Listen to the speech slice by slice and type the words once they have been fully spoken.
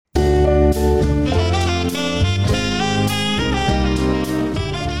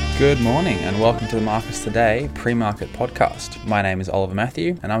Good morning and welcome to the Marcus Today pre-market podcast. My name is Oliver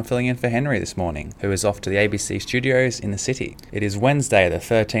Matthew and I'm filling in for Henry this morning, who is off to the ABC studios in the city. It is Wednesday the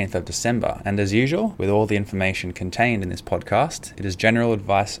 13th of December and as usual, with all the information contained in this podcast, it is general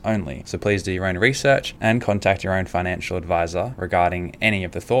advice only. So please do your own research and contact your own financial advisor regarding any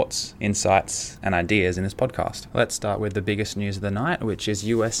of the thoughts, insights and ideas in this podcast. Let's start with the biggest news of the night, which is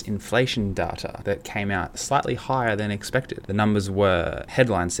US inflation data that came out slightly higher than expected. The numbers were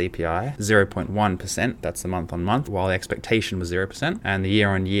headline CPI 0.1%, that's the month on month, while the expectation was 0%, and the year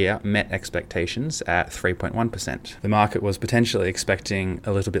on year met expectations at 3.1%. The market was potentially expecting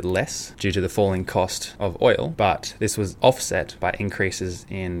a little bit less due to the falling cost of oil, but this was offset by increases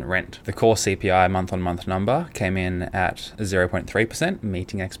in rent. The core CPI month on month number came in at 0.3%,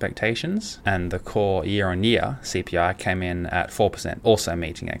 meeting expectations, and the core year on year CPI came in at 4%, also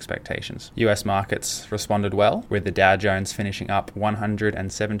meeting expectations. US markets responded well, with the Dow Jones finishing up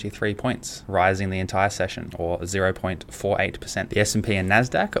 173 points, rising the entire session, or 0.48%. The S&P and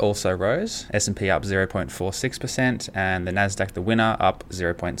Nasdaq also rose, S&P up 0.46%, and the Nasdaq, the winner, up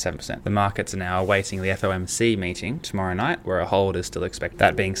 0.7%. The markets are now awaiting the FOMC meeting tomorrow night, where a hold is still expected.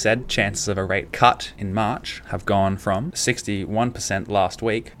 That being said, chances of a rate cut in March have gone from 61% last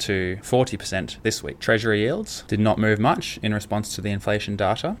week to 40% this week. Treasury yields did not move much in response to the inflation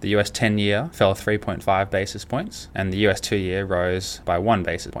data. The US 10-year fell 3.5 basis points, and the US 2-year rose by 1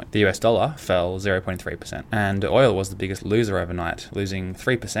 basis point. The US dollar fell 0.3%. And oil was the biggest loser overnight, losing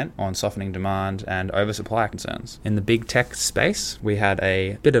 3% on softening demand and oversupply concerns. In the big tech space, we had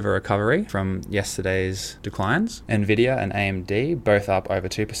a bit of a recovery from yesterday's declines. Nvidia and AMD both up over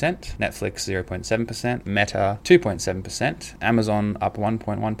 2%, Netflix 0.7%, Meta 2.7%, Amazon up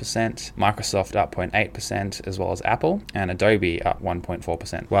 1.1%, Microsoft up 0.8%, as well as Apple, and Adobe up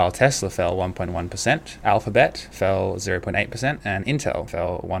 1.4%, while Tesla fell 1.1%, Alphabet fell 0.8%, and Intel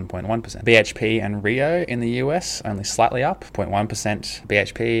fell 1.1%. BHP and Rio in the US only slightly up, 0.1%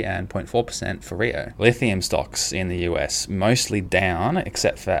 BHP and 0.4% for Rio. Lithium stocks in the US mostly down,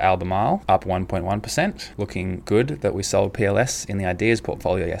 except for Albemarle, up 1.1%. Looking good that we sold PLS in the Ideas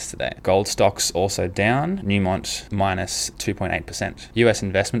portfolio yesterday. Gold stocks also down, Newmont minus 2.8%. US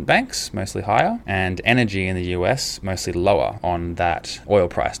investment banks mostly higher, and energy in the US mostly lower on that oil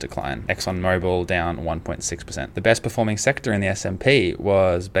price decline. ExxonMobil down 1.6%. The best performing sector in the S&P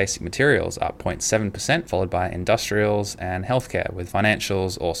was basic materials up 0.7%, followed by industrials and healthcare, with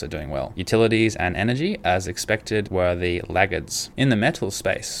financials also doing well. Utilities and energy, as expected, were the laggards. In the metals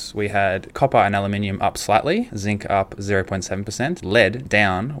space, we had copper and aluminium up slightly, zinc up 0.7%, lead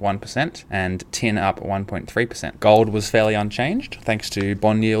down 1%, and tin up 1.3%. Gold was fairly unchanged, thanks to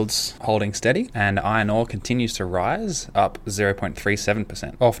bond yields holding steady, and iron ore continues to rise, up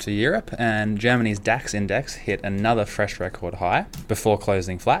 0.37%. Off to Europe, and Germany's DAX index hit another fresh record high before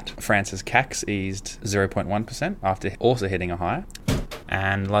closing flat. France's CAC eased 0.1% after also hitting a high.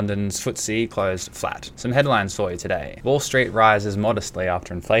 And London's FTSE closed flat. Some headlines for you today. Wall Street rises modestly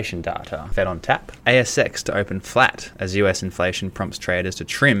after inflation data. Fed on tap. ASX to open flat as US inflation prompts traders to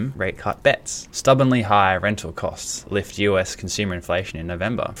trim rate cut bets. Stubbornly high rental costs lift US consumer inflation in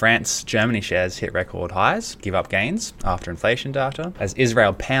November. France, Germany shares hit record highs, give up gains after inflation data. As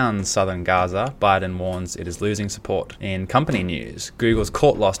Israel pounds southern Gaza, Biden warns it is losing support. In company news, Google's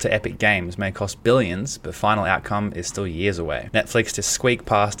court loss to Epic Games may cost billions, but final outcome is still years away. Netflix to squeak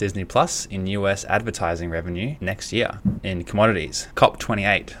past Disney Plus in US advertising revenue next year. In commodities,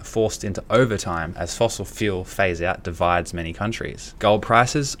 COP28 forced into overtime as fossil fuel phase-out divides many countries. Gold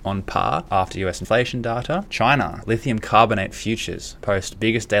prices on par after US inflation data. China, lithium carbonate futures post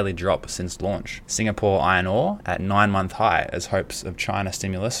biggest daily drop since launch. Singapore iron ore at 9-month high as hopes of China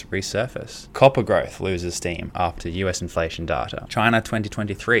stimulus resurface. Copper growth loses steam after US inflation data. China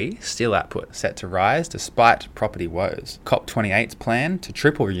 2023 steel output set to rise despite property woes. COP28's plan to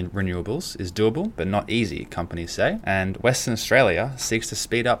triple renewables is doable, but not easy, companies say. And Western Australia seeks to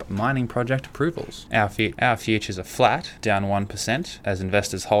speed up mining project approvals. Our futures are flat, down 1%, as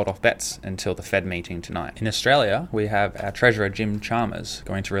investors hold off bets until the Fed meeting tonight. In Australia, we have our Treasurer Jim Chalmers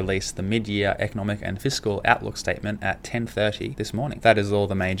going to release the mid-year economic and fiscal outlook statement at 10:30 this morning. That is all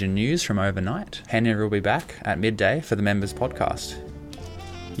the major news from overnight. Henry will be back at midday for the Members Podcast.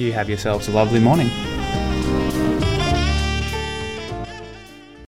 You have yourselves a lovely morning.